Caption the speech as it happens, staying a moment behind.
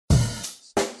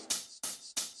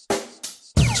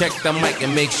Check the mic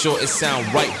and make sure it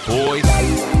sound right, boys.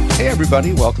 Hey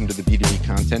everybody, welcome to the B2B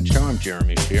Content Show. I'm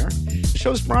Jeremy Shear. The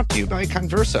show is brought to you by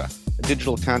Conversa, a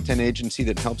digital content agency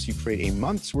that helps you create a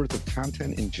month's worth of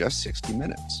content in just 60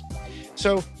 minutes.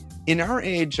 So, in our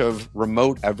age of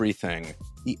remote everything,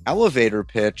 the elevator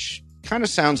pitch kind of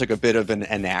sounds like a bit of an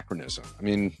anachronism. I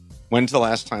mean, when's the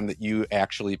last time that you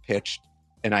actually pitched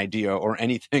an idea or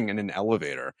anything in an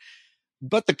elevator?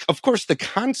 But of course, the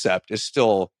concept is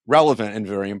still relevant and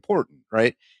very important,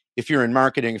 right? If you're in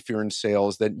marketing, if you're in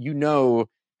sales, then you know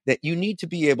that you need to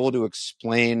be able to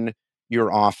explain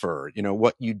your offer,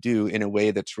 what you do in a way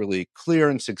that's really clear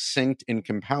and succinct and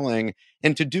compelling,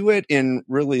 and to do it in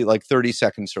really like 30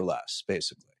 seconds or less,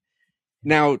 basically.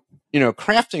 Now,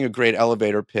 crafting a great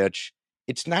elevator pitch,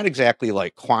 it's not exactly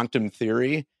like quantum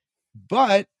theory,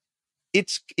 but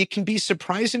it can be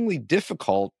surprisingly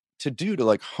difficult to do, to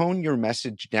like hone your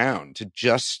message down to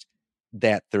just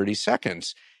that 30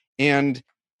 seconds. And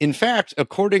in fact,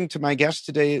 according to my guest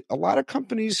today, a lot of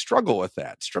companies struggle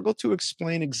to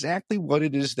explain exactly what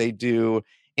it is they do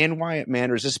and why it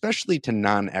matters, especially to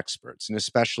non-experts, and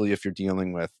especially if you're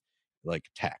dealing with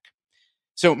like tech.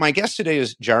 So my guest today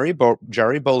is Jarie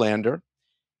Bolander,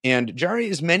 and Jarie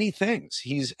is many things.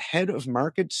 He's head of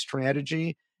market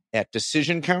strategy at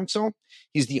Decision Council.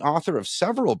 He's the author of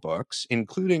several books,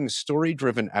 including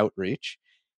Story-Driven Outreach,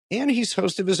 and he's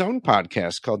host of his own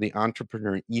podcast called the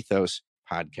Entrepreneur Ethos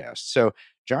Podcast. So,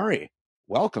 Jarie,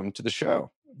 welcome to the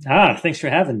show. Thanks for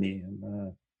having me.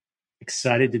 I'm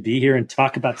excited to be here and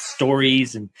talk about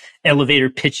stories and elevator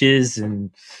pitches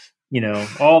and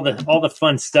all the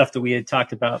fun stuff that we had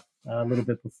talked about a little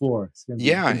bit before. It's gonna be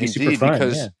indeed, super fun.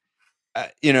 Because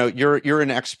you're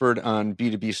an expert on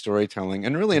B2B storytelling,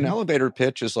 and really an elevator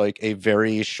pitch is like a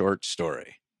very short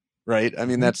story, right? I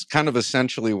mean, that's kind of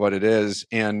essentially what it is.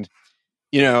 And,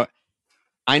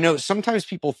 I know sometimes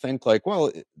people think like,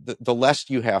 well, the less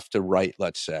you have to write,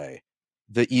 let's say,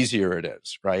 the easier it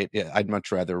is, right? Yeah, I'd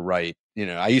much rather write,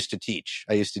 I used to teach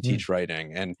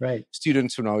writing, and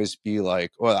students would always be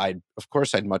like, well, I'd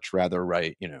much rather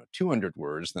write, 200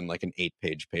 words than like an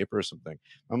 8-page paper or something.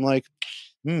 I'm like,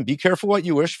 be careful what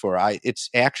you wish for. It's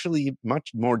actually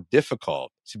much more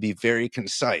difficult to be very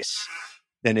concise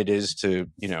than it is to,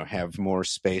 have more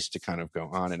space to kind of go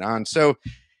on and on. So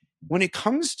when it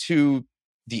comes to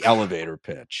the elevator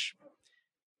pitch,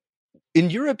 in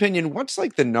your opinion, what's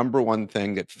like the number one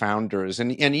thing that founders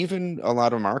and even a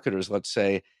lot of marketers, let's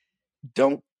say,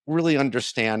 don't really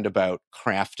understand about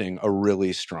crafting a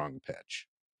really strong pitch?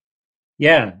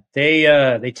 Yeah,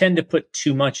 they tend to put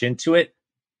too much into it.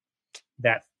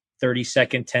 That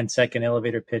 30-second, 10-second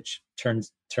elevator pitch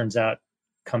comes out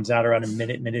around a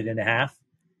minute and a half,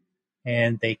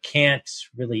 and they can't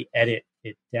really edit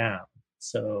it down.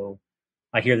 So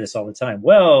I hear this all the time.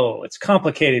 Well, it's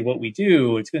complicated what we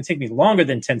do. It's going to take me longer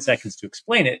than 10 seconds to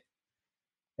explain it.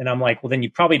 And I'm like, well, then you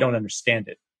probably don't understand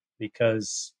it,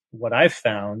 because what I've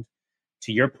found,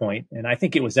 to your point, and I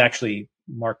think it was actually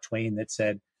Mark Twain that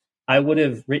said, I would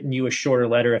have written you a shorter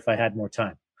letter if I had more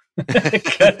time.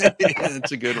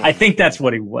 That's a good one. I think that's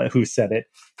who said it,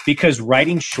 because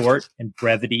writing short and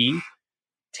brevity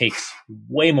takes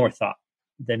way more thought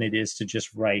than it is to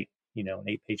just write, an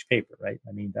 8-page paper, right?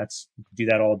 I mean, you can do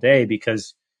that all day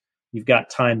because you've got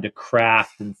time to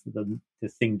craft and for the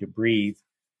thing to breathe.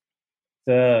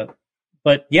 But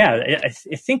yeah,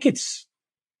 I think it's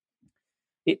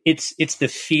the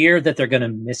fear that they're going to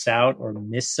miss out or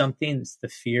miss something. It's the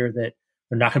fear that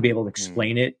they're not going to be able to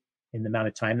explain it in the amount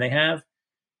of time they have.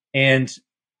 And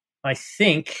I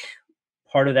think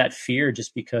part of that fear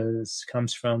just because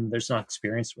comes from there's not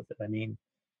experience with it. I mean,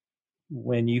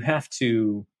 when you have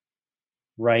to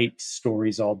write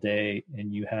stories all day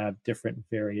and you have different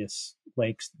various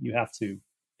lengths you have to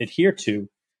adhere to,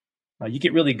 you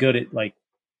get really good at like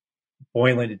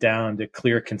boiling it down to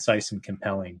clear, concise, and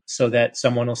compelling, so that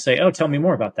someone will say, oh, tell me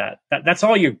more about that. That's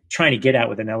all you're trying to get at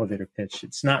with an elevator pitch.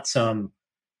 It's not some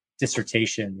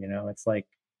dissertation, it's like,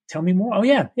 tell me more. Oh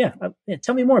yeah.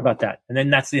 Tell me more about that. And then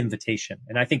that's the invitation.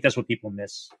 And I think that's what people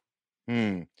miss.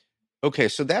 Okay.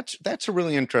 So that's a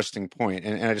really interesting point.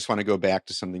 And I just want to go back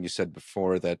to something you said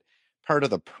before, that part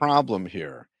of the problem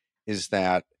here is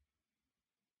that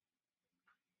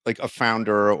like a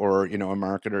founder or, a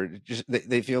marketer, just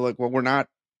they feel like, well,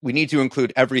 we need to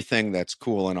include everything that's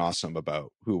cool and awesome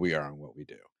about who we are and what we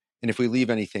do. And if we leave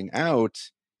anything out,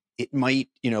 it might,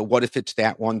 what if it's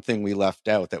that one thing we left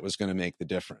out that was going to make the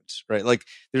difference, right? Like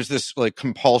there's this like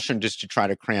compulsion just to try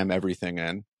to cram everything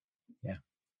in. Yeah.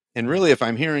 And really, if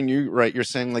I'm hearing you right, you're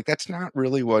saying like, that's not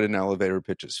really what an elevator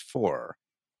pitch is for.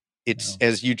 It's,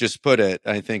 as you just put it,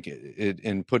 I think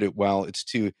and put it well, it's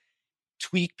to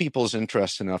tweak people's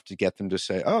interest enough to get them to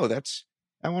say, oh,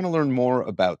 I want to learn more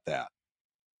about that.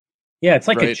 Yeah, it's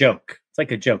like a Right? joke. It's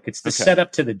like a joke. It's the Okay.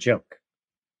 setup to the joke,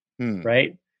 Hmm.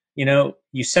 right?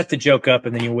 You set the joke up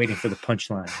and then you're waiting for the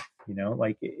punchline.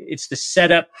 Like it's the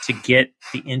setup to get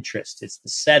the interest. It's the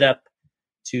setup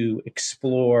to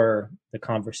explore the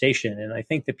conversation. And I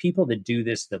think the people that do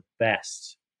this the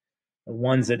best, the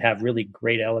ones that have really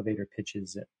great elevator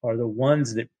pitches, are the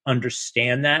ones that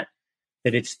understand that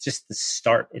it's just the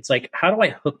start. It's like, how do I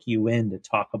hook you in to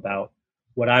talk about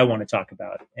what I want to talk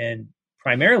about? And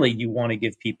primarily, you want to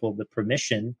give people the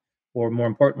permission, or more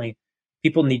importantly,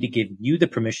 people need to give you the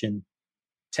permission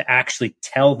to actually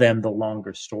tell them the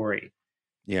longer story.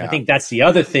 Yeah. I think that's the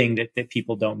other thing that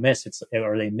people don't miss.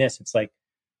 They miss. It's like,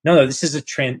 no, this is a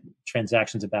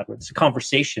transaction's a bad word. It's a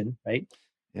conversation, right?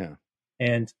 Yeah.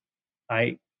 And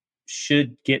I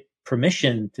should get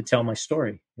permission to tell my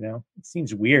story. It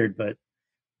seems weird, but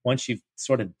once you've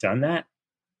sort of done that,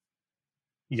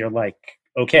 you're like,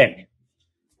 okay,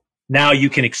 now you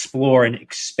can explore and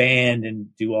expand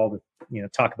and do all the,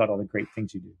 talk about all the great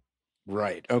things you do.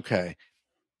 Right. Okay.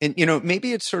 And,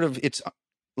 maybe it's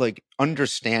like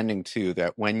understanding too,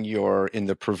 that when you're in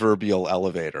the proverbial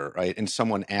elevator, right, and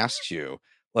someone asks you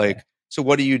like, so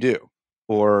what do you do?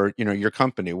 Or, your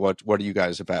company, what are you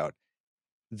guys about?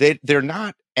 They're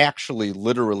not actually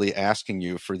literally asking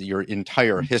you for your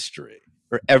entire history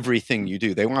or everything you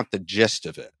do. They want the gist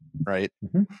of it. Right.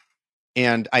 Mm-hmm.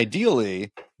 And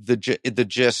ideally the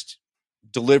gist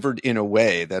delivered in a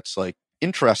way that's like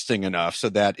interesting enough so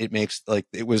that it makes like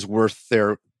it was worth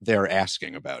their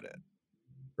asking about it.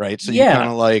 Right. So you kind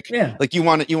of like you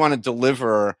want to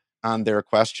deliver on their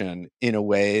question in a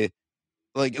way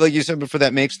like you said before,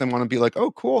 that makes them want to be like,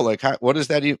 oh, cool. Like, what does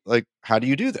that like? How do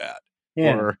you do that?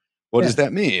 Yeah. Or what does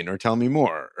that mean? Or tell me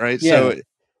more. Right.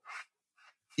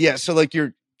 Yeah. So like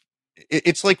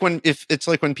it's like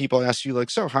when people ask you like,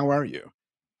 so how are you?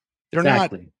 They're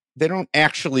not, they don't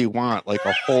actually want like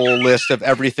a whole list of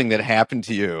everything that happened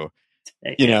to you,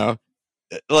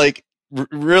 like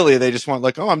really they just want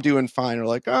like, oh, I'm doing fine. Or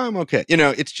like, oh, I'm okay.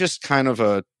 It's just kind of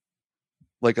a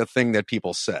thing that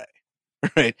people say.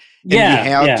 Right. And you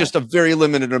have just a very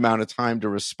limited amount of time to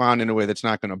respond in a way that's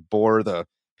not going to bore the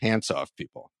pants off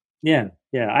people. Yeah.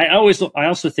 Yeah. I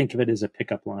also think of it as a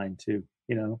pickup line too,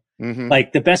 Mm-hmm.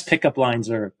 Like the best pickup lines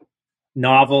are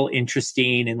novel,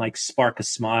 interesting, and like spark a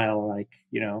smile, like,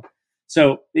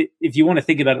 so if you want to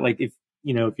think about it, like if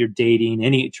you're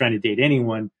trying to date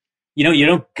anyone, you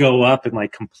don't go up and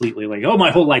like completely like, oh,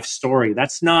 my whole life story.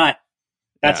 That's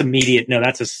immediate. No,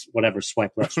 that's a whatever,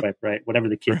 swipe left, swipe right, whatever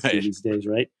the kids do these days.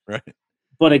 Right. Right.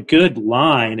 But a good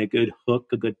line, a good hook,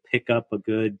 a good pickup, a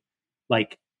good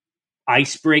like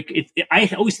icebreaker. I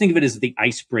always think of it as the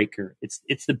icebreaker.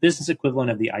 It's the business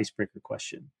equivalent of the icebreaker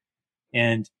question.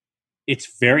 And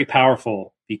it's very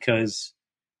powerful because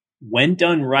when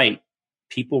done right,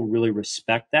 people really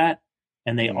respect that.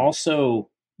 And they also,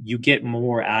 you get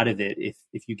more out of it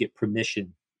if you get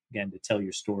permission, again, to tell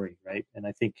your story. Right. And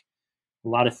I think a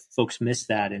lot of folks miss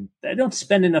that, and they don't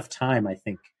spend enough time, I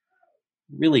think,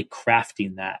 really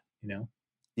crafting that,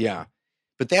 Yeah.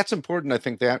 But that's important. I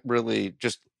think that really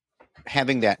just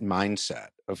having that mindset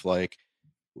of like,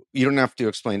 you don't have to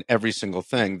explain every single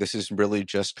thing. This is really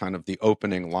just kind of the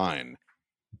opening line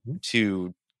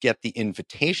to get the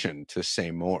invitation to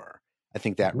say more. I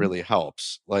think that really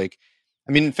helps. Like,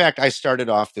 I mean, in fact, I started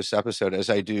off this episode, as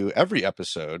I do every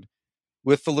episode,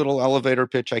 with the little elevator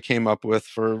pitch I came up with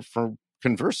for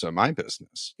Conversa, my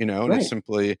business, and it's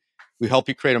simply, we help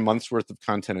you create a month's worth of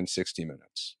content in 60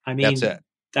 minutes. I mean, that's it.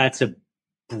 That's a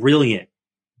brilliant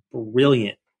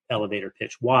elevator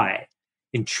pitch. Why?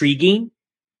 Intriguing.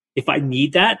 If I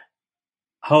need that,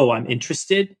 I'm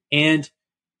interested, and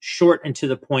short and to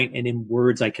the point and in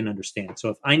words I can understand. So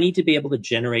if I need to be able to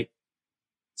generate,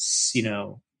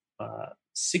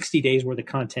 60 days worth of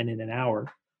content in an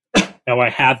hour, now I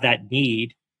have that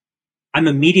need, I'm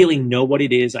immediately know what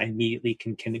it is. I immediately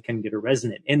can get a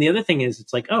resonant. And the other thing is,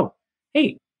 it's like, oh,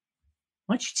 hey,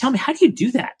 why don't you tell me, how do you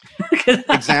do that?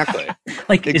 Exactly.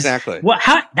 Exactly.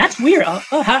 That's weird.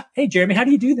 Hey, Jeremy, how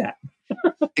do you do that?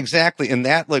 Exactly. And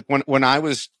that, like, when I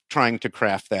was trying to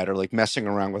craft that, or like messing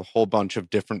around with a whole bunch of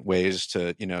different ways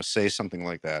to, say something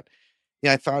like that.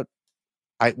 Yeah. I thought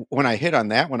when I hit on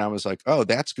that one, I was like, oh,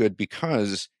 that's good,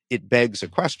 because it begs a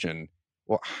question.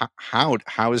 Well,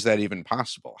 how is that even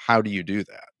possible? How do you do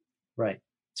that? Right.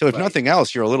 So if nothing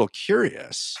else, you're a little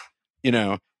curious,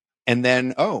 and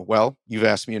then, oh, well, you've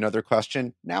asked me another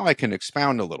question. Now I can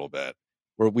expound a little bit,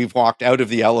 we've walked out of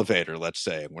the elevator, let's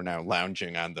say, and we're now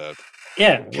lounging on the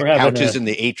we're having couches in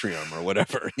the atrium or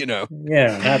whatever, having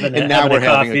and now having we're a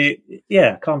having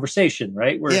coffee, conversation,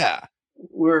 right?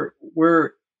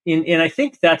 We're in, and I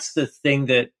think that's the thing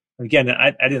that, again,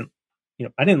 I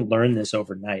didn't learn this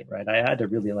overnight, right? I had to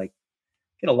really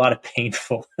get a lot of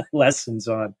painful lessons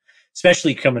on,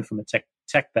 especially coming from a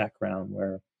tech background,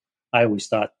 where I always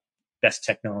thought best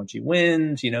technology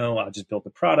wins. I'll just build the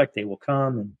product, they will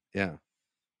come, and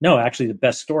no, actually, the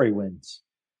best story wins.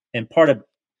 And part of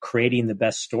creating the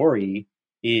best story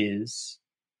is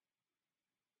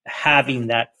having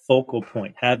that focal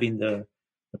point, having the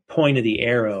point of the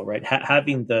arrow, right?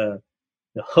 Having the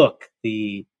hook,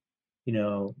 the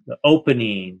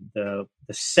opening, the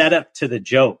setup to the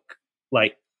joke,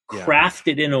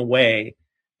 crafted in a way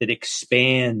that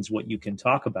expands what you can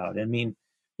talk about. I mean,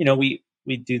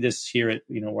 we do this here at,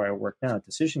 where I work now at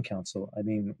Decision Council. I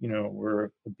mean, we're a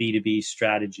B2B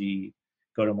strategy,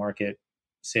 go-to-market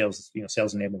sales,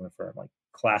 sales enablement firm, like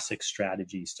classic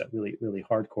strategy stuff, really, really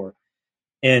hardcore.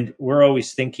 And we're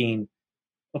always thinking,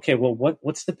 okay, well,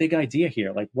 what's the big idea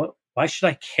here? Why should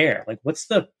I care? What's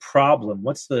the problem?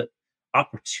 What's the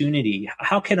opportunity?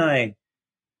 How can I,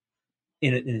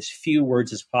 in as few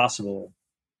words as possible,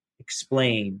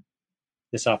 explain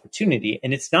this opportunity?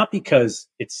 And it's not because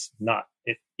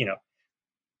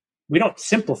we don't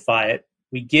simplify it.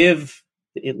 We give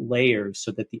it layers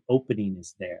so that the opening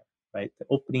is there, right? The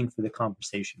opening for the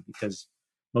conversation, because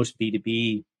most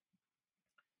B2B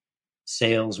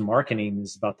sales marketing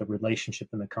is about the relationship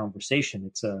and the conversation.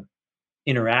 It's a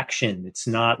interaction. It's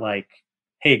not like,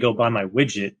 hey, go buy my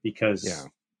widget, because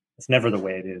it's never the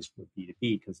way it is with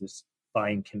B2B, because it's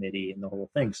buying committee and the whole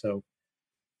thing. So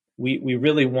we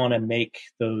really want to make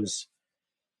those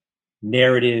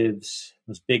narratives,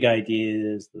 those big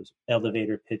ideas, those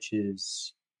elevator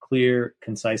pitches clear,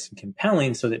 concise, and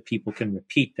compelling, so that people can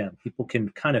repeat them. People can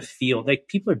kind of feel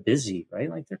people are busy, right?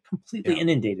 They're completely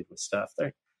inundated with stuff.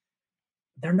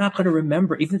 They're not going to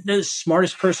remember, even if they're the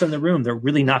smartest person in the room, they're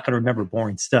really not going to remember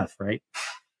boring stuff, right?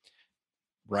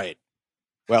 Right.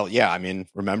 Well, yeah, I mean,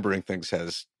 remembering things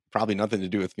has probably nothing to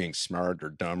do with being smart or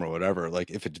dumb or whatever.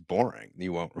 If it's boring,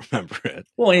 you won't remember it.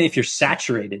 Well, and if you're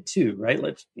saturated too, right?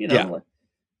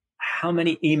 How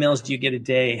many emails do you get a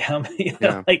day? How many,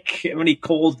 how many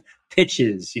cold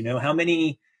pitches, how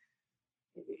many,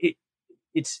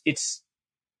 it's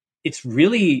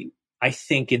really, I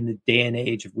think, in the day and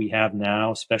age we have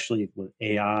now, especially with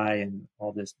AI and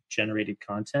all this generated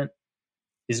content,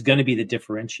 is going to be the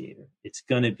differentiator. It's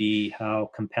going to be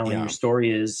how compelling your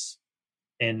story is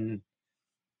and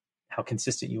how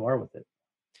consistent you are with it.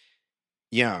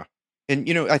 Yeah. And,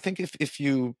 I think if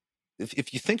you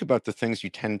think about the things you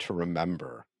tend to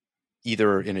remember,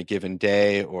 either in a given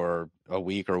day or a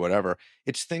week or whatever,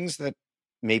 it's things that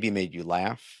maybe made you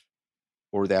laugh,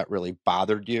 or that really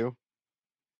bothered you,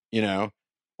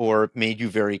 or made you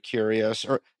very curious,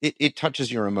 or it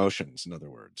touches your emotions, in other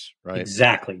words, right?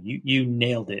 Exactly. You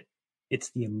nailed it.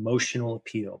 It's the emotional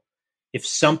appeal. If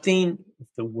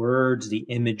the words, the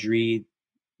imagery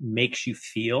makes you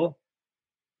feel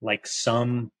like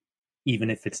even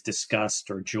if it's disgust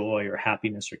or joy or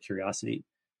happiness or curiosity,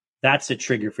 that's a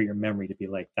trigger for your memory to be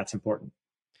like, that's important.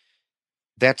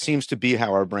 That seems to be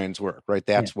how our brains work, right?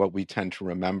 That's what we tend to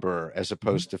remember, as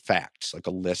opposed to facts, like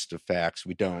a list of facts.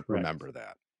 We don't remember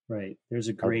that. Right. There's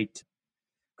a great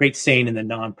saying in the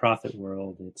nonprofit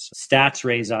world. It's stats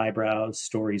raise eyebrows,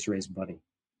 stories raise money.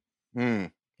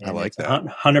 I like that.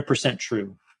 100%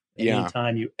 true.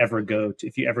 Anytime if you ever go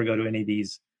to any of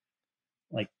these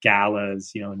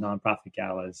galas, nonprofit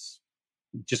galas,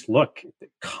 just look at the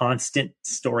constant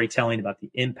storytelling about the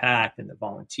impact and the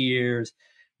volunteers.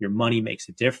 Your money makes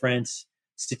a difference.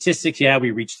 Statistics,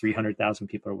 we reach 300,000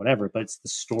 people or whatever, but it's the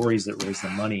stories that raise the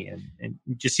money. And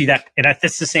you just see that. And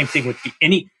that's the same thing with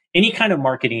any kind of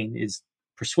marketing is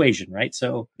persuasion, right?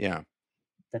 So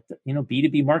that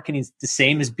B2B marketing is the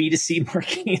same as B2C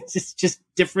marketing. It's just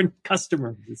different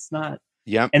customers. It's not.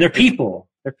 Yeah. And they're people.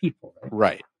 They're people.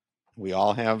 Right. We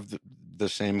all have the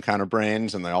same kind of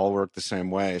brains, and they all work the same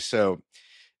way. So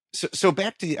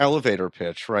back to the elevator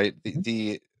pitch, right?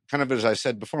 The kind of, as I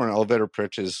said before, an elevator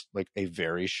pitch is like a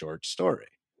very short story.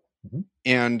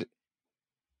 And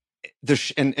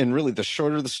and really, the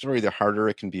shorter the story, the harder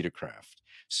it can be to craft.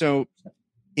 So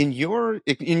in your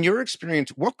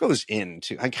experience, what goes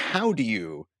into, how do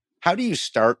you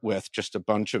start with just a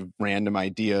bunch of random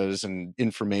ideas and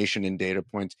information and data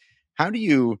points? How do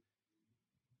you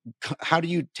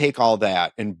take all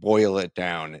that and boil it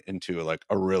down into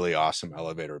a really awesome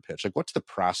elevator pitch? What's the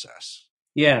process?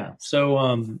 Yeah. So,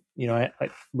 I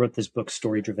wrote this book,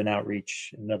 Story Driven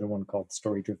Outreach, another one called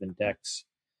Story Driven Decks.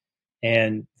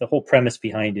 And the whole premise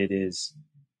behind it is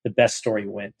the best story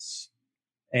wins.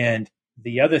 And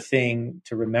the other thing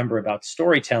to remember about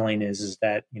storytelling is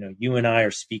that, you and I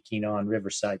are speaking on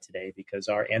Riverside today because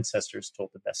our ancestors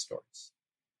told the best stories.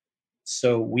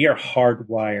 So we are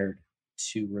hardwired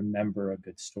to remember a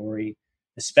good story,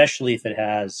 especially if it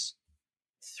has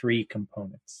three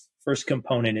components. First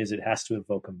component is it has to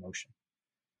evoke emotion.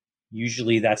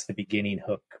 Usually that's the beginning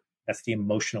hook. That's the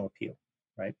emotional appeal,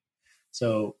 right?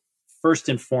 So first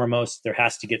and foremost, there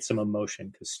has to get some emotion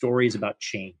because story is about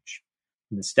change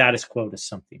from the status quo to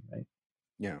something, right?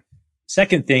 Yeah.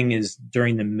 Second thing is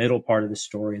during the middle part of the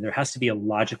story, there has to be a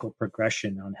logical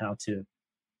progression on how to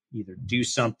either do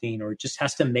something or it just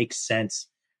has to make sense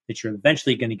that you're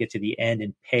eventually going to get to the end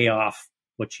and pay off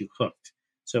what you hooked.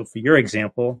 So for your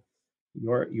example,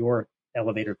 your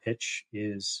elevator pitch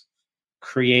is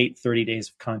create 30 days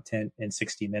of content in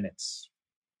 60 minutes.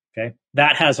 Okay.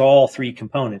 That has all three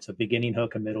components, a beginning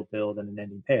hook, a middle build, and an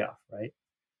ending payoff, right?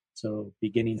 So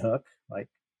beginning hook, like,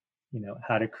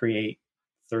 how to create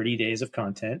 30 days of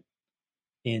content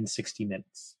in 60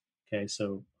 minutes. Okay.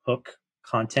 So hook,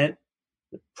 content,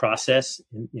 the process,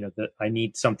 I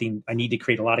need to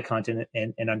create a lot of content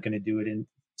and I'm going to do it in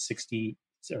 60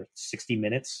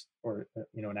 minutes or,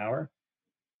 an hour.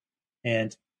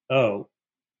 And, the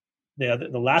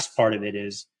last part of it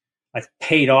is I've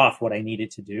paid off what I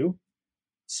needed to do.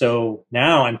 So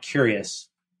now I'm curious,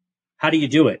 how do you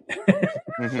do it?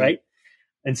 Mm-hmm. Right.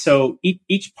 And so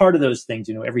each part of those things,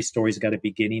 every story's got a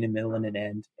beginning, a middle, and an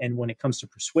end. And when it comes to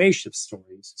persuasive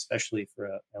stories, especially for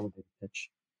an elevator pitch,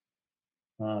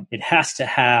 it has to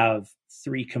have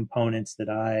three components that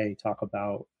I talk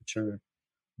about, which are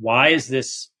why is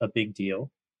this a big deal?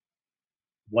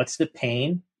 What's the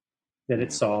pain that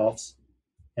it solves?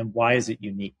 And why is it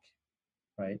unique?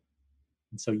 Right.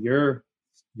 And so your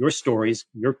stories,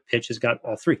 your pitch has got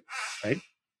all three, right?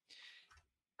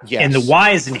 Yes. And the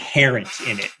why is inherent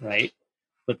in it, right?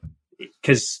 But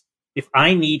because if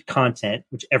I need content,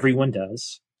 which everyone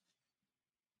does,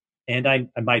 and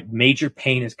my major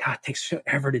pain is, God, it takes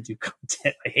forever to do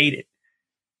content. I hate it.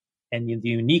 And the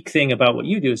unique thing about what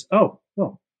you do is, oh,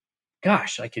 well,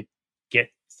 gosh, I could get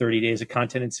 30 days of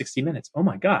content in 60 minutes. Oh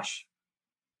my gosh.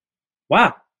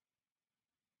 Wow.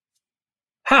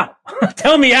 How?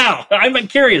 Tell me how. I'm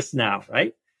curious now,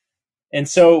 right? And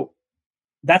so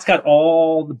that's got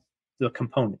all the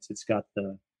components. It's got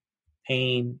the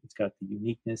pain, it's got the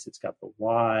uniqueness, it's got the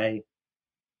why.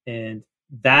 And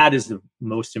that is the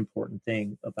most important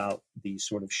thing about these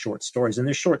sort of short stories. And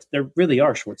they're short, they really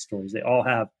are short stories. They all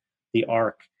have the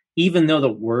arc, even though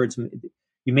the words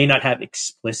you may not have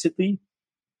explicitly,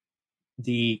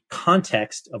 the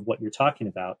context of what you're talking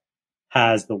about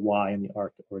has the why and the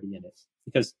arc already in it.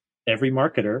 Because every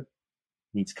marketer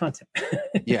needs content.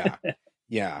 Yeah.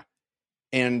 Yeah.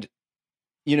 And,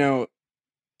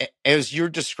 as you're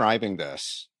describing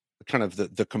this, kind of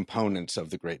the components of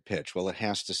the great pitch, well, it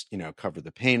has to, cover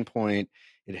the pain point.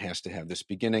 It has to have this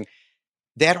beginning.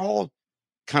 That all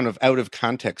kind of out of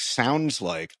context sounds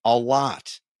like a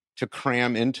lot to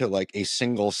cram into like a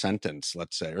single sentence,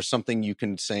 let's say, or something you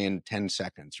can say in 10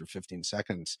 seconds or 15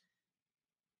 seconds.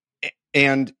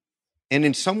 And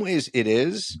in some ways it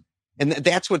is. And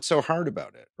that's what's so hard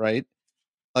about it, right?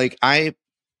 Like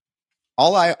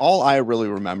all I really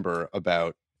remember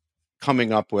about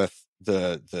coming up with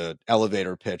the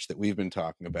elevator pitch that we've been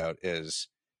talking about is,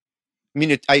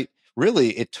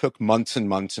 it took months and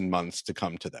months and months to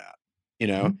come to that,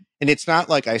 Mm-hmm. and it's not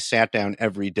like I sat down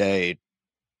every day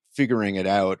figuring it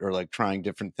out or like trying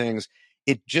different things.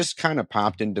 It just kind of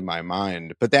popped into my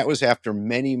mind, but that was after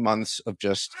many months of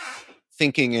just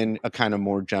thinking in a kind of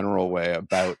more general way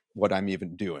about what I'm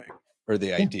even doing or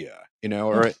the idea,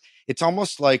 or it's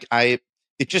almost like it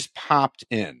just popped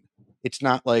in. It's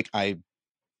not like I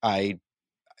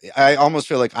almost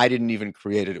feel like I didn't even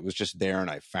create it. It was just there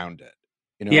and I found it.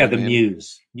 Yeah, the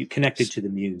muse. You connected to the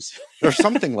muse. Or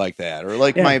something like that. Or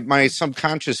like my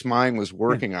subconscious mind was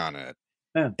working on it.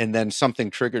 Yeah. And then something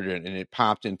triggered it and it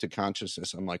popped into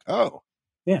consciousness. I'm like, oh,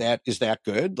 is that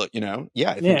good? Like, I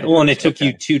think well, and it took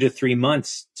you 2 to 3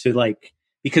 months to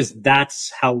because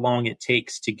that's how long it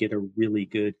takes to get a really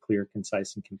good, clear,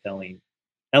 concise, and compelling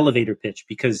elevator pitch.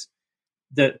 Because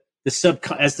as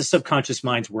the subconscious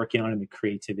mind's working on it, the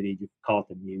creativity, you call it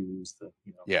the muse,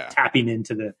 tapping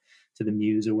into the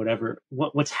muse or whatever.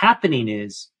 What's happening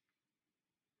is,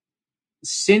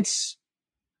 since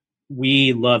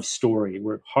we love story,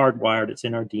 we're hardwired, it's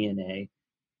in our DNA.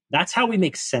 That's how we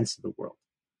make sense of the world.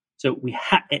 So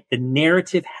the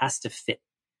narrative has to fit.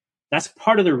 that's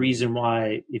part of the reason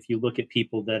why, if you look at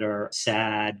people that are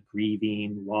sad,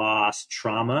 grieving, loss,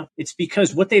 trauma, it's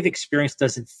because what they've experienced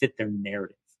doesn't fit their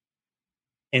narrative.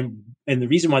 And the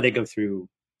reason why they go through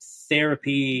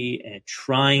therapy and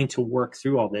trying to work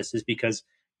through all this is because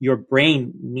your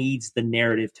brain needs the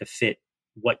narrative to fit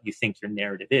what you think your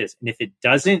narrative is. And if it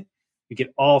doesn't, you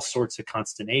get all sorts of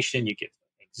consternation, you get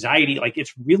anxiety. Like,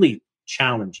 it's really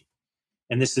challenging.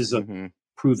 And this is a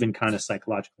proven kind of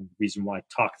psychological reason why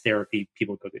talk therapy,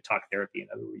 people go to talk therapy and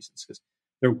other reasons, because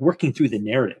they're working through the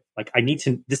narrative. Like,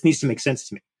 this needs to make sense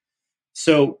to me.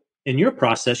 So in your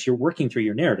process, you're working through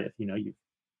your narrative. You've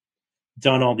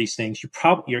done all these things.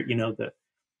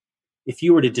 If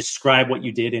you were to describe what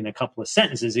you did in a couple of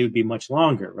sentences, it would be much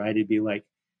longer, right? It'd be like,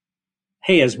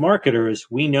 hey, as marketers,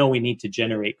 we know we need to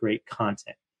generate great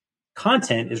content.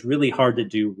 Content is really hard to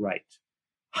do right.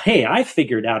 Hey, I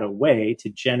figured out a way to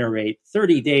generate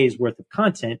 30 days worth of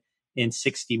content in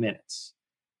 60 minutes.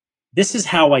 This is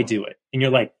how I do it. And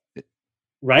you're like,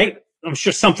 right? I'm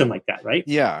sure something like that, right?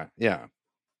 Yeah. Yeah.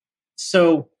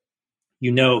 So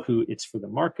who it's for, the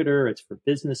marketer, it's for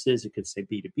businesses. It could say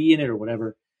B2B in it or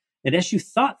whatever. And as you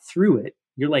thought through it,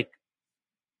 you're like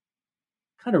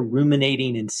kind of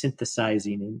ruminating and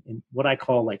synthesizing and what I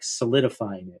call like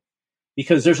solidifying it,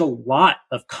 because there's a lot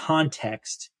of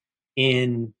context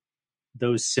in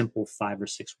those simple 5 or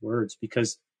 6 words,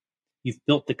 because you've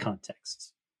built the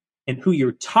context and who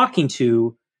you're talking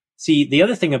to. See, the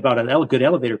other thing about a good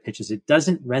elevator pitch is it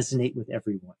doesn't resonate with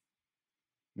everyone.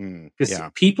 Because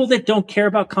people that don't care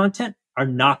about content are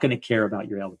not going to care about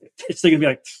your elevator pitch. They're going to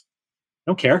be like,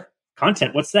 don't care.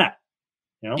 Content, what's that?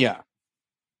 Yeah.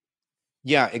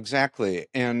 Yeah, exactly.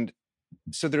 And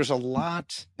so there's a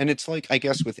lot, and it's like, I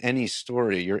guess with any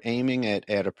story, you're aiming at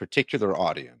a particular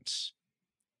audience.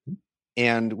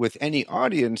 And with any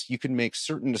audience, you can make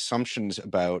certain assumptions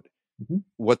about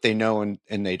what they know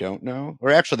and they don't know.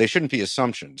 Or actually, they shouldn't be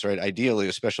assumptions, right? Ideally,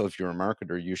 especially if you're a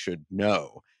marketer, you should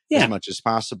know as much as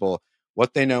possible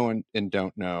what they know and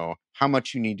don't know, how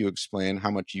much you need to explain, how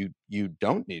much you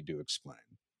don't need to explain.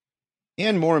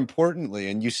 And more importantly,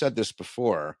 and you said this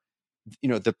before,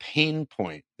 the pain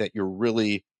point that you're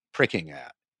really pricking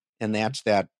at, and that's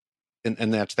that,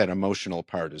 and that's that emotional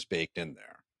part is baked in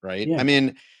there, right? Yeah. I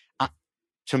mean,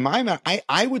 to my mind,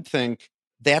 I would think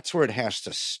that's where it has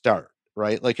to start,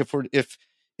 right? Like if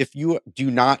you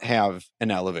do not have an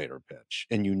elevator pitch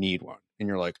and you need one, and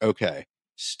you're like, okay,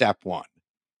 step 1,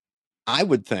 I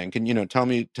would think, and tell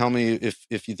me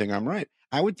if you think I'm right.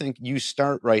 I would think you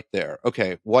start right there.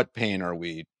 Okay, what pain are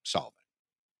we solving?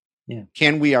 Yeah.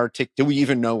 Can we do we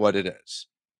even know what it is?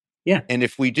 Yeah. And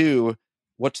if we do,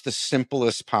 what's the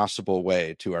simplest possible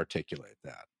way to articulate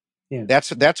that? Yeah.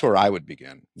 That's where I would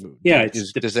begin. Yeah.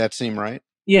 Does that seem right?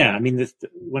 Yeah. I mean,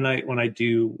 when I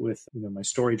do with my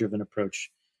story driven approach,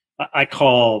 I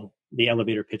call the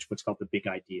elevator pitch what's called the big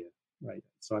idea, right?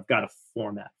 So I've got a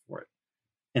format for it.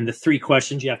 And the 3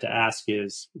 questions you have to ask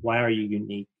is, why are you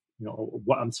unique?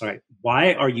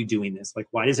 Why are you doing this? Like,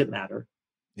 why does it matter?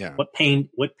 Yeah. What pain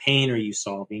are you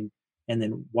solving? And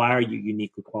then why are you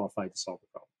uniquely qualified to solve the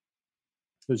problem?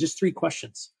 So just 3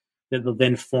 questions that will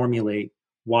then formulate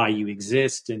why you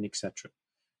exist and etc.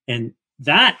 And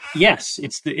that, yes,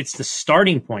 it's the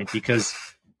starting point, because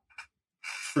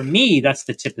for me, that's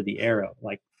the tip of the arrow.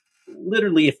 Like,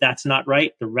 literally, if that's not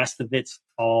right, the rest of it's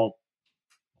all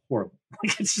horrible.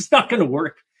 Like, it's just not going to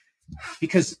work,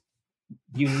 because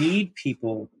you need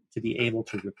people to be able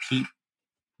to repeat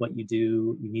what you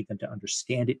do. You need them to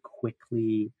understand it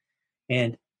quickly.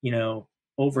 And,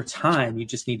 over time, you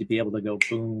just need to be able to go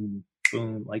boom,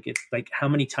 boom. Like, it's like, how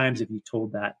many times have you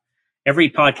told that?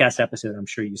 Every podcast episode, I'm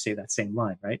sure you say that same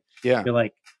line, right? Yeah. You're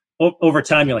like, over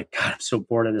time, you're like, God, I'm so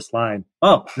bored of this line.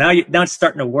 Oh, now it's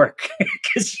starting to work,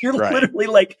 because you're literally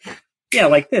like, yeah,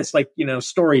 like this, like,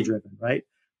 story driven, right?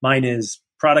 Mine is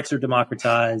products are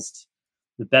democratized.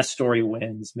 The best story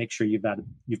wins. Make sure you've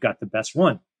got the best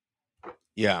one.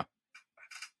 Yeah.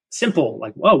 Simple.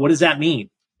 Like, whoa, what does that mean?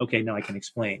 Okay, now I can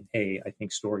explain. Hey, I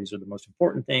think stories are the most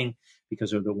important thing, because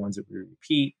they're the ones that we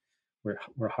repeat.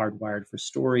 We're hardwired for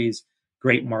stories.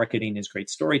 Great marketing is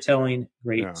great storytelling.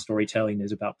 Great storytelling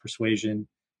is about persuasion.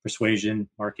 Persuasion,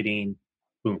 marketing,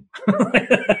 boom.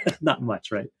 Not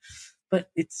much, right?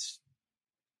 But it's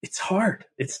hard.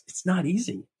 It's not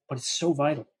easy, but it's so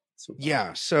vital.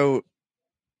 Yeah. So,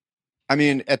 I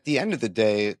mean, at the end of the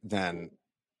day, then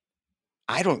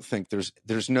I don't think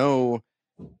there's no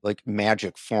like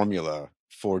magic formula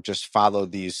for just follow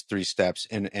these 3 steps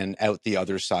and out the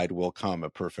other side will come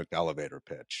a perfect elevator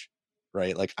pitch,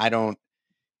 right? Like, I don't.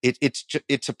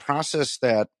 It's a process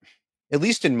that, at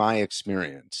least in my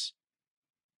experience,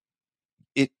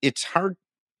 it's hard.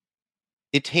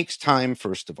 It takes time,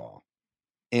 first of all,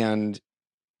 and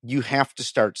you have to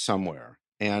start somewhere.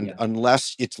 And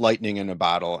unless it's lightning in a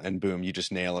bottle and boom, you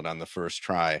just nail it on the first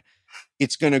try,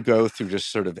 it's going to go through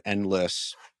just sort of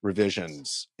endless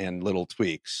revisions and little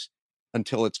tweaks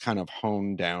until it's kind of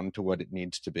honed down to what it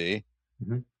needs to be.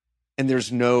 Mm-hmm. And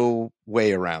there's no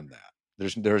way around that.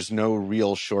 There's no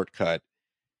real shortcut,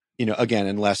 again,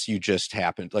 unless you just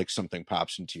happen, like something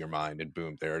pops into your mind and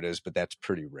boom, there it is. But that's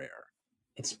pretty rare.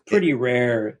 It's pretty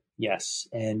rare. Yes.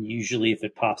 And usually if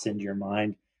it pops into your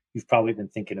mind, you've probably been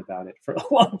thinking about it for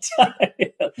a long time.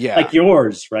 Yeah. Like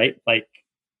yours, right? Like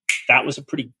that was a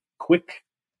pretty quick,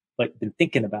 like been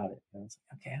thinking about it. And I was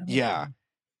like, okay. Yeah.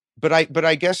 But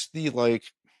I guess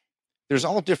there's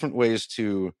all different ways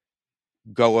to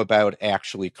go about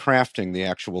actually crafting the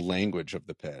actual language of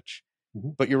the pitch.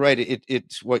 Mm-hmm. But you're right.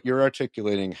 It's what you're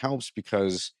articulating helps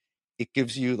because it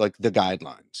gives you like the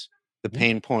guidelines, the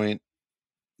pain point,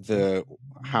 the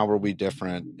how are we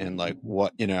different, and like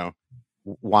what,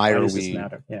 why are we,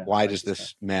 why does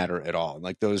this matter at all? And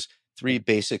like those three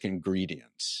basic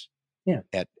ingredients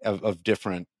of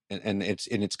different, and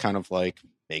it's kind of like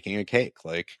making a cake,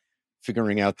 like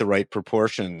figuring out the right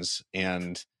proportions.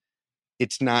 And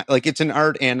it's not like it's an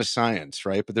art and a science,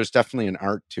 right? But there's definitely an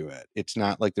art to it. It's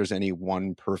not like there's any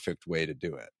one perfect way to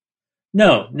do it.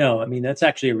 No. I mean, that's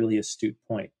actually a really astute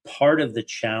point. Part of the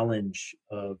challenge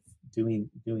of doing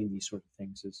these sort of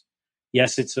things is,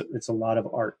 yes, it's a lot of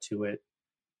art to it,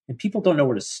 and people don't know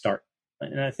where to start.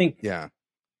 And I think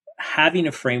having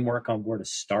a framework on where to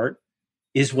start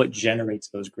is what generates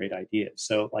those great ideas.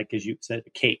 So like, as you said,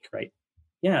 a cake, right?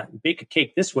 Yeah, bake a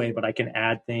cake this way, but I can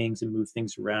add things and move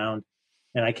things around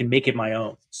and I can make it my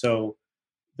own. So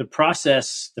the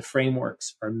process, the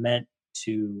frameworks are meant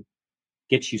to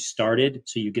get you started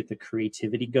so you get the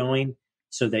creativity going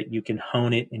so that you can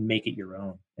hone it and make it your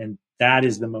own. And that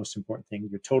is the most important thing.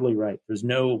 You're totally right. There's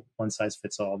no one size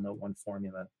fits all, no one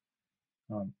formula.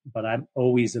 But I'm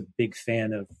always a big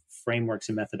fan of frameworks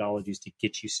and methodologies to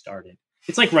get you started.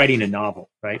 It's like writing a novel,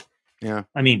 right? Yeah.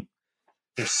 I mean,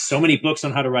 there's so many books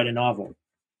on how to write a novel.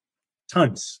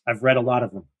 Tons. I've read a lot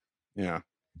of them. Yeah.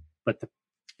 But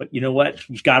you know what?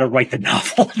 You've got to write the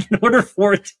novel in order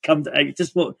for it to come to,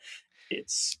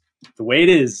 it's the way it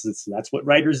is. That's what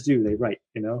writers do. They write,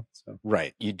 so.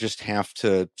 Right. You just have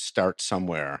to start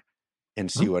somewhere and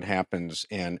see what happens.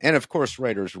 And of course,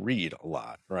 writers read a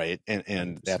lot, right?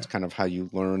 And that's kind of how you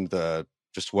learn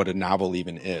just what a novel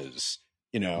even is,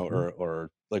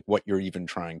 or like what you're even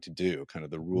trying to do, kind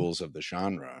of the rules of the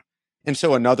genre. And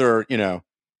so another,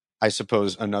 I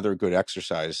suppose another good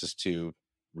exercise is to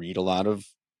read a lot of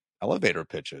elevator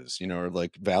pitches, or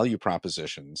like value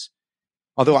propositions.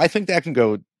 Although I think that can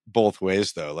go both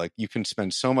ways, though. Like you can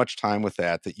spend so much time with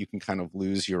that you can kind of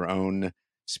lose your own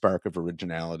spark of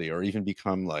originality, or even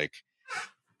become like,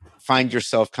 find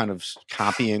yourself kind of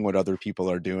copying what other people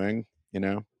are doing,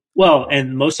 Well,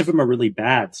 and most of them are really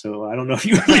bad. So I don't know if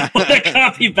you really want to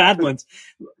copy bad ones.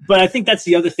 But I think that's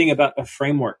the other thing about a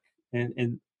framework.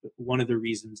 And one of the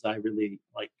reasons I really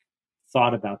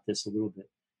thought about this a little bit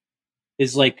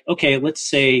is like, okay, let's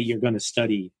say you're going to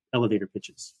study elevator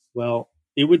pitches. Well,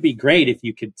 it would be great if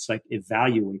you could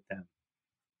evaluate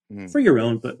them for your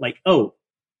own, but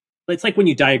it's like when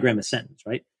you diagram a sentence,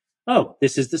 right? Oh,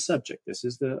 this is the subject. This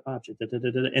is the object. Da, da,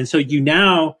 da, da. And so you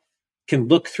now can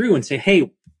look through and say,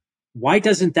 hey, why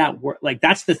doesn't that work? Like,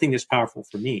 that's the thing that's powerful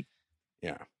for me.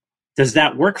 Yeah. Does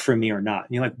that work for me or not?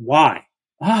 And you're like, why?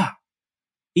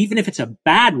 Even if it's a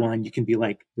bad one, you can be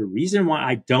like, the reason why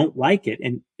I don't like it,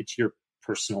 and it's your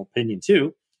personal opinion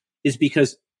too, is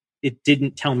because it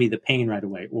didn't tell me the pain right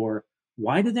away. Or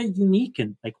why are they unique?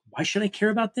 And like, why should I care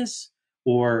about this?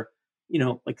 Or,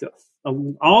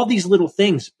 all these little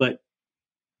things. But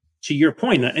to your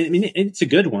point, I mean, it's a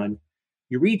good one.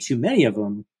 You read too many of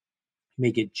them, you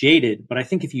may get jaded. But I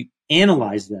think if you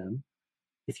analyze them,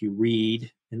 if you read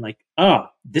and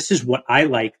this is what I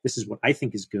like, this is what I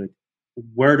think is good.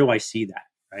 Where do I see that?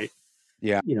 Right.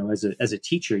 Yeah. As a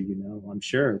teacher, I'm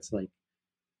sure it's like,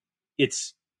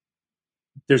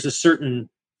 there's a certain,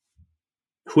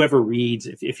 whoever reads,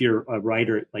 if you're a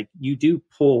writer, like you do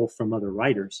pull from other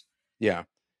writers. Yeah.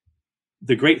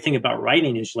 The great thing about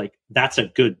writing is that's a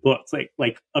good book.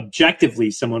 Like objectively,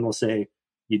 someone will say,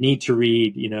 you need to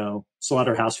read,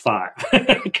 Slaughterhouse-Five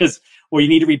or you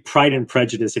need to read Pride and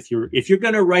Prejudice. If you're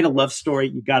going to write a love story,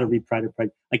 you got to read Pride and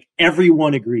Prejudice. Like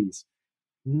everyone agrees.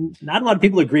 Not a lot of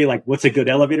people agree. Like, what's a good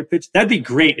elevator pitch? That'd be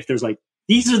great if there's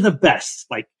these are the best.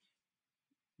 Like,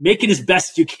 make it as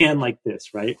best you can like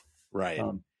this, right? Right.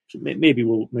 Maybe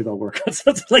I'll work on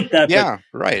something like that. Yeah,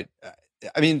 right.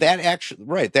 I mean, that actually,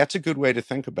 right. That's a good way to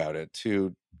think about it,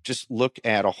 to just look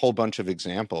at a whole bunch of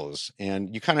examples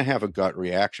and you kind of have a gut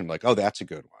reaction like, oh, that's a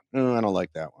good one. Oh, I don't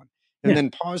like that one. And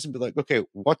then pause and be like, okay,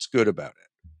 what's good about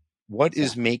it? What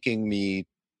is making me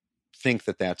think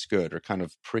that that's good, or kind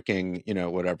of pricking,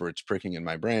 whatever it's pricking in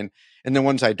my brain? And the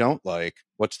ones I don't like,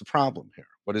 what's the problem here?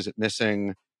 What is it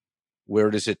missing? Where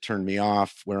does it turn me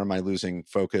off? Where am I losing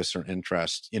focus or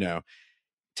interest?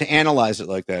 To analyze it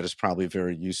like that is probably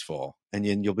very useful. And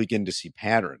then you'll begin to see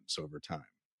patterns over time.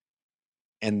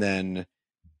 And then,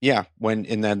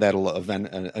 and then that'll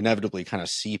inevitably kind of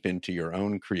seep into your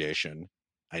own creation,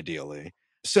 ideally.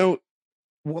 So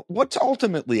what's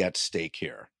ultimately at stake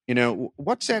here?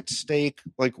 What's at stake?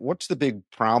 Like, what's the big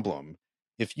problem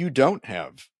if you don't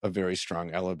have a very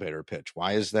strong elevator pitch?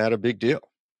 Why is that a big deal?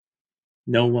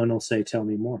 No one will say, tell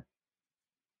me more.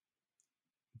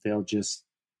 They'll just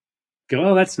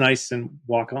go, oh, that's nice, and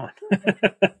walk on.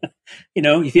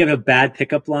 If you have a bad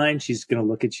pickup line, she's going to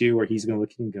look at you, or he's going to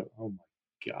look at you and go, oh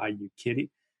my God, you kidding?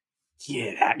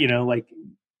 Yeah.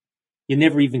 You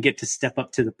never even get to step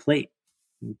up to the plate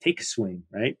and take a swing,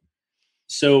 right?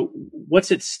 So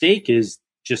what's at stake is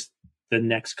just the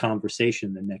next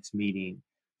conversation, the next meeting.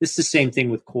 This is the same thing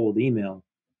with cold email.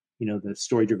 The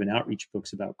story-driven outreach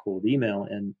books about cold email,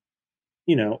 and,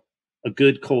 a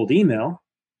good cold email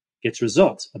gets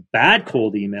results. A bad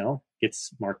cold email gets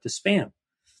marked as spam.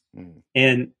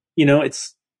 And,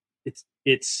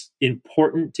 it's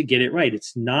important to get it right.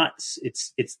 It's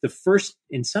the first,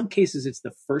 in some cases, it's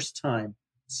the first time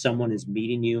someone is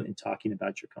meeting you and talking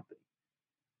about your company.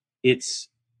 It's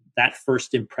that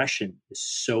first impression is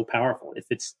so powerful. If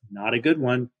it's not a good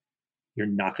one, you're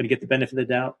not going to get the benefit of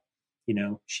the doubt.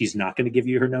 She's not going to give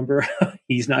you her number.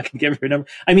 He's not going to give her number.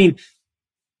 I mean,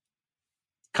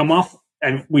 come off.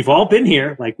 And we've all been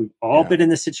here. Like, we've all been in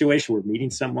this situation. We're meeting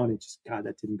someone and just, God,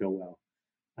 that didn't go well.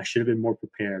 I should have been more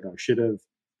prepared. Or I should have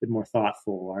been more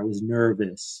thoughtful. Or I was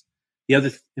nervous. The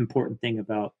other important thing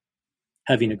about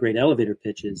having a great elevator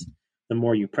pitch is the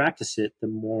more you practice it, the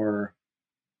more,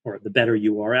 or the better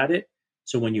you are at it.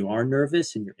 So when you are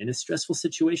nervous and you're in a stressful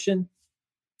situation,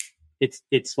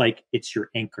 it's like, it's your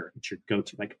anchor. It's your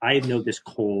go-to. Like, I know this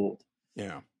cold.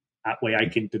 Yeah. That way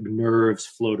the nerves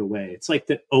float away. It's like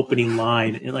the opening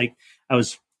line. And like, I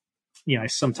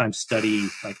sometimes study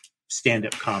like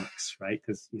stand-up comics, right?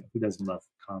 Because who doesn't love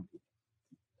comedy?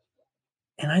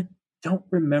 And I don't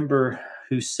remember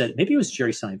who said it. Maybe it was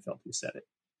Jerry Seinfeld who said it.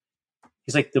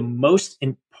 He's like, the most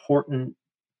important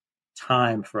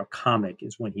time for a comic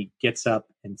is when he gets up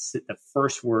and the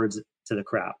first words to the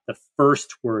crowd.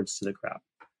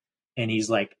 And he's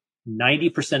like,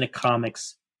 90% of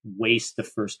comics waste the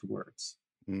first words.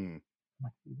 I'm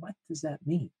like, what does that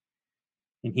mean?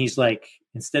 And he's like,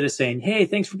 instead of saying, hey,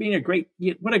 thanks for being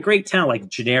what a great town, like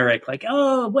generic, like,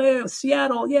 oh, well,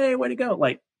 Seattle, yay, way to go.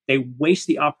 Like, they waste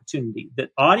the opportunity. The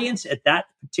audience at that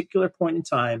particular point in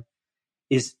time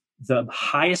is the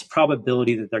highest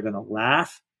probability that they're going to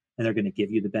laugh and they're going to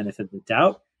give you the benefit of the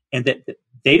doubt, and that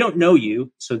they don't know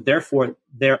you. So therefore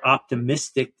they're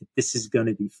optimistic that this is going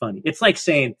to be funny. It's like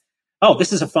saying, oh,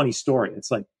 this is a funny story.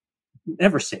 It's like,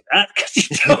 never say that,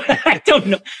 because I don't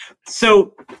know.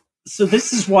 So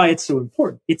this is why it's so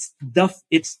important. It's the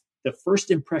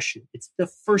first impression. It's the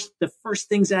first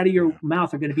things out of your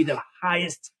mouth are going to be the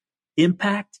highest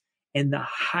impact and the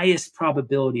highest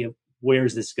probability of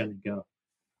where's this going to go.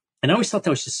 And I always thought that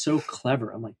was just so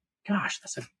clever. I'm like, gosh,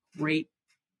 that's a great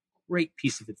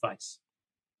piece of advice.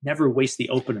 Never waste the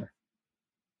opener.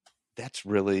 That's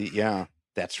really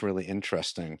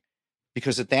interesting.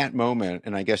 Because at that moment,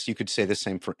 and I guess you could say the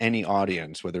same for any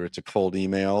audience, whether it's a cold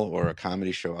email or a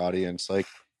comedy show audience, like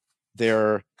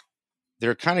they're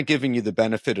kind of giving you the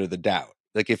benefit of the doubt.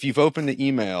 Like, if you've opened the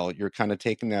email, you're kind of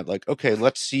taking that like, okay,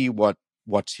 let's see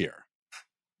what's here.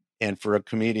 And for a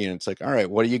comedian, it's like, all right,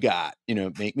 what do you got?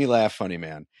 Make me laugh, funny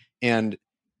man. And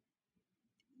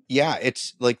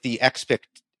it's like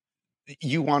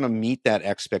you want to meet that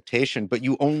expectation, but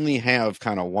you only have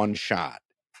kind of one shot.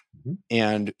 Mm-hmm.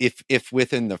 And if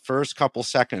within the first couple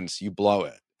seconds you blow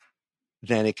it,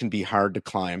 then it can be hard to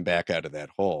climb back out of that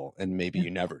hole. And maybe you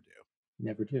never do.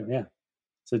 Never do. Yeah.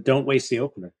 So don't waste the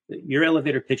opener. Your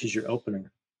elevator pitch is your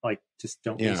opener. Like, just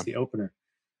don't waste the opener.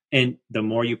 And the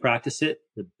more you practice it,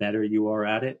 the better you are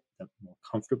at it, the more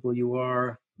comfortable you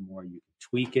are, the more you can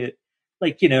tweak it.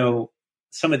 Like,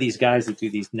 some of these guys that do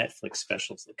these Netflix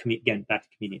specials, again, back to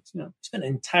comedians, spend an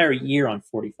entire year on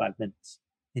 45 minutes.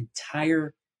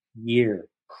 Entire year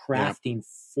crafting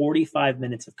 45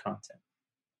 minutes of content.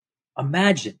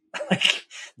 Imagine,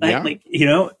 and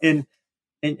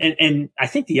I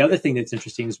think the other thing that's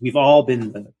interesting is we've all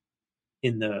been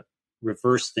in the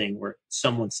reverse thing where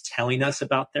someone's telling us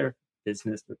about their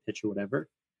business, their pitch or whatever.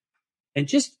 And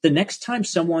just the next time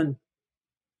someone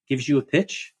gives you a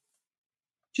pitch,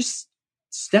 just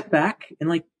step back and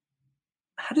like,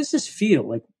 how does this feel?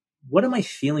 Like, what am I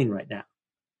feeling right now?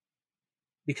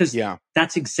 Because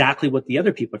that's exactly what the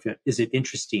other people are feeling. Is it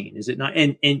interesting? Is it not?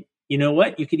 And you know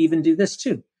what? You could even do this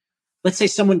too. Let's say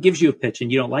someone gives you a pitch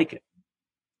and you don't like it.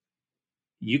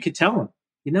 You could tell them,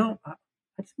 you know, I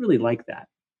didn't really like that.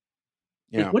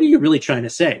 Yeah. Like, what are you really trying to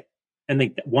say? And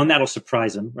like, one, that'll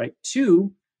surprise them, right?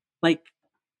 Two, like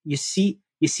you see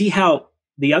how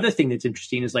the other thing that's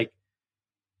interesting is like,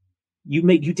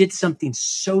 you did something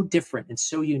so different and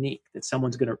so unique that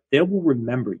they will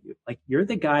remember you. Like, you're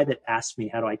the guy that asked me,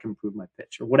 how do I can improve my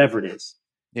pitch or whatever it is.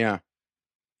 Yeah.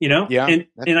 You know? Yeah. And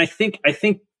I think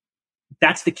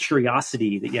that's the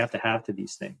curiosity that you have to have to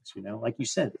these things, you know, like you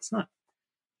said, there's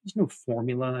no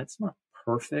formula. It's not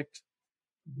perfect,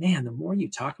 man. The more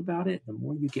you talk about it, the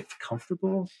more you get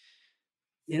comfortable,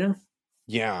 you know?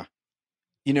 Yeah.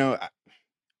 You know,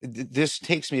 this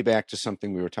takes me back to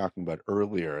something we were talking about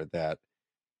earlier, that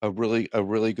a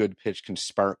really good pitch can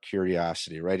spark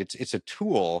curiosity, right? It's a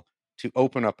tool to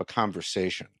open up a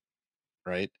conversation,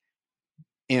 right?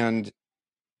 And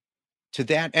to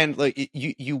that end, like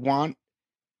you want,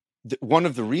 one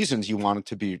of the reasons you want it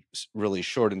to be really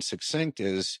short and succinct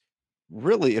is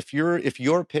really, if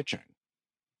you're pitching,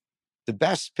 the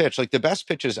best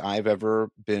pitches I've ever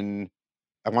been,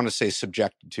 I want to say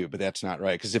subjected to, but that's not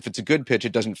right. Because if it's a good pitch,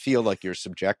 it doesn't feel like you're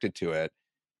subjected to it.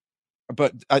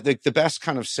 But I think the best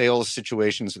kind of sales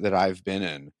situations that I've been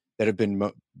in that have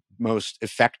been most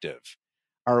effective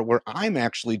are where I'm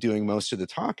actually doing most of the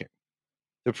talking.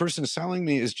 The person selling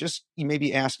me is just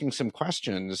maybe asking some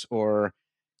questions, or,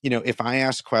 you know, if I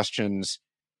ask questions,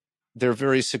 they're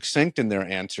very succinct in their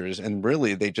answers, and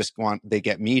really they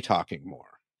get me talking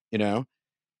more, you know?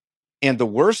 And the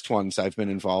worst ones I've been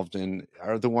involved in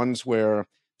are the ones where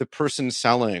the person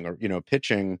selling or, you know,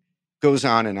 pitching goes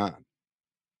on and on.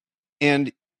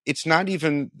 And it's not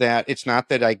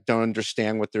that I don't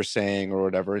understand what they're saying or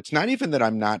whatever. It's not even that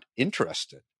I'm not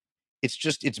interested. It's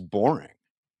just, it's boring.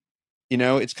 You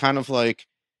know, it's kind of like,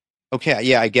 okay,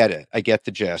 yeah, I get it. I get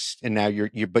the gist. And now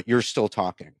but you're still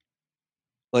talking.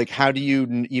 Like, how do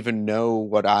you even know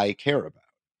what I care about?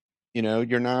 You know,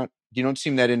 you don't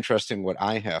seem that interested in what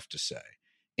I have to say.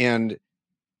 And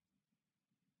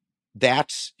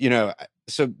that's, you know,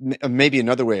 so maybe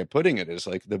another way of putting it is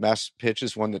like, the best pitch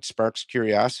is one that sparks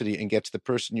curiosity and gets the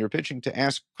person you're pitching to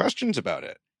ask questions about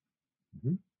it.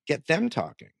 Mm-hmm. Get them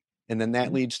talking. And then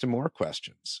that leads to more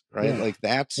questions, right? Yeah. Like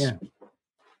that's,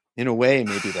 in a way,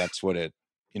 maybe that's what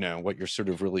what you're sort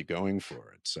of really going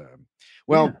for. It's,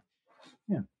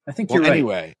 yeah. I think you're right.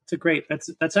 Anyway,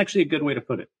 that's actually a good way to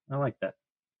put it. I like that.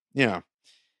 Yeah.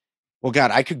 Well,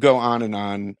 God, I could go on and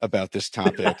on about this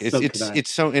topic.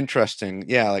 It's so interesting.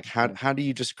 Yeah. Like how do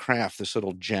you just craft this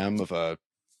little gem of a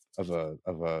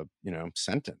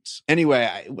sentence?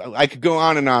 Anyway, I could go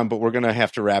on and on, but we're going to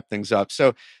have to wrap things up.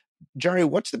 So, Jarie,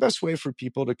 what's the best way for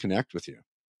people to connect with you?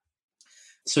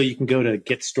 So you can go to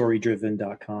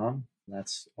getstorydriven.com.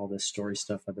 That's all this story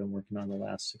stuff I've been working on the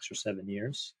last 6 or 7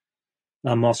 years.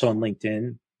 I'm also on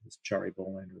LinkedIn. It's Jarie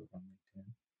Bolander on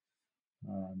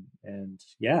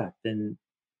LinkedIn. Been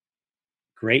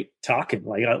great talking.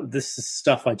 Like this is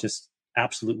stuff I just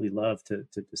absolutely love to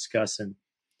discuss, and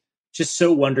just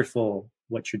so wonderful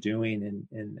what you're doing.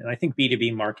 And I think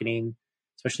B2B marketing,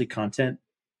 especially content,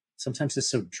 sometimes is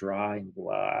so dry and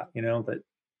blah, you know, but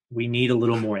we need a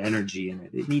little more energy in it.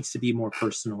 It needs to be more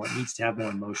personal. It needs to have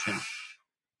more emotion.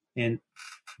 And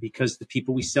because the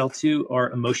people we sell to are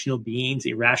emotional beings,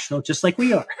 irrational, just like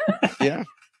we are. Yeah.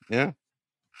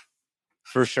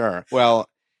 For sure. Well,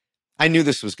 I knew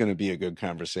this was going to be a good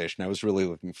conversation. I was really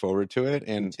looking forward to it,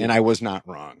 and I was not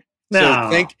wrong. So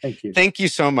thank you. Thank you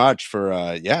so much for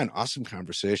an awesome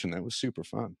conversation. That was super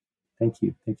fun. Thank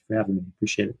you. Thank you for having me.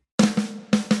 Appreciate it.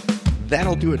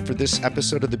 That'll do it for this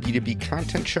episode of the B2B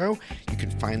Content Show. You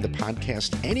can find the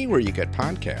podcast anywhere you get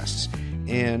podcasts.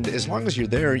 And as long as you're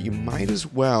there, you might as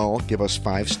well give us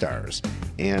 5 stars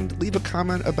and leave a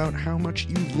comment about how much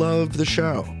you love the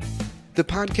show. The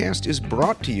podcast is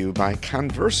brought to you by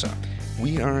Conversa.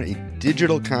 We are a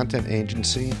digital content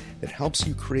agency that helps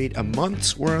you create a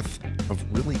month's worth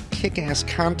of really kick-ass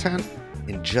content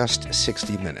in just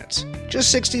 60 minutes.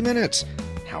 Just 60 minutes.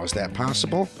 How is that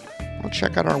possible? Well,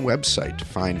 check out our website to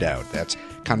find out. That's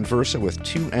Conversa with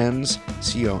 2 N's,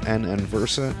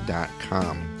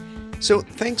 CONNversa.com. So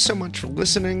thanks so much for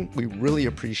listening. We really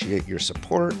appreciate your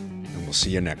support, and we'll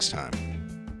see you next time.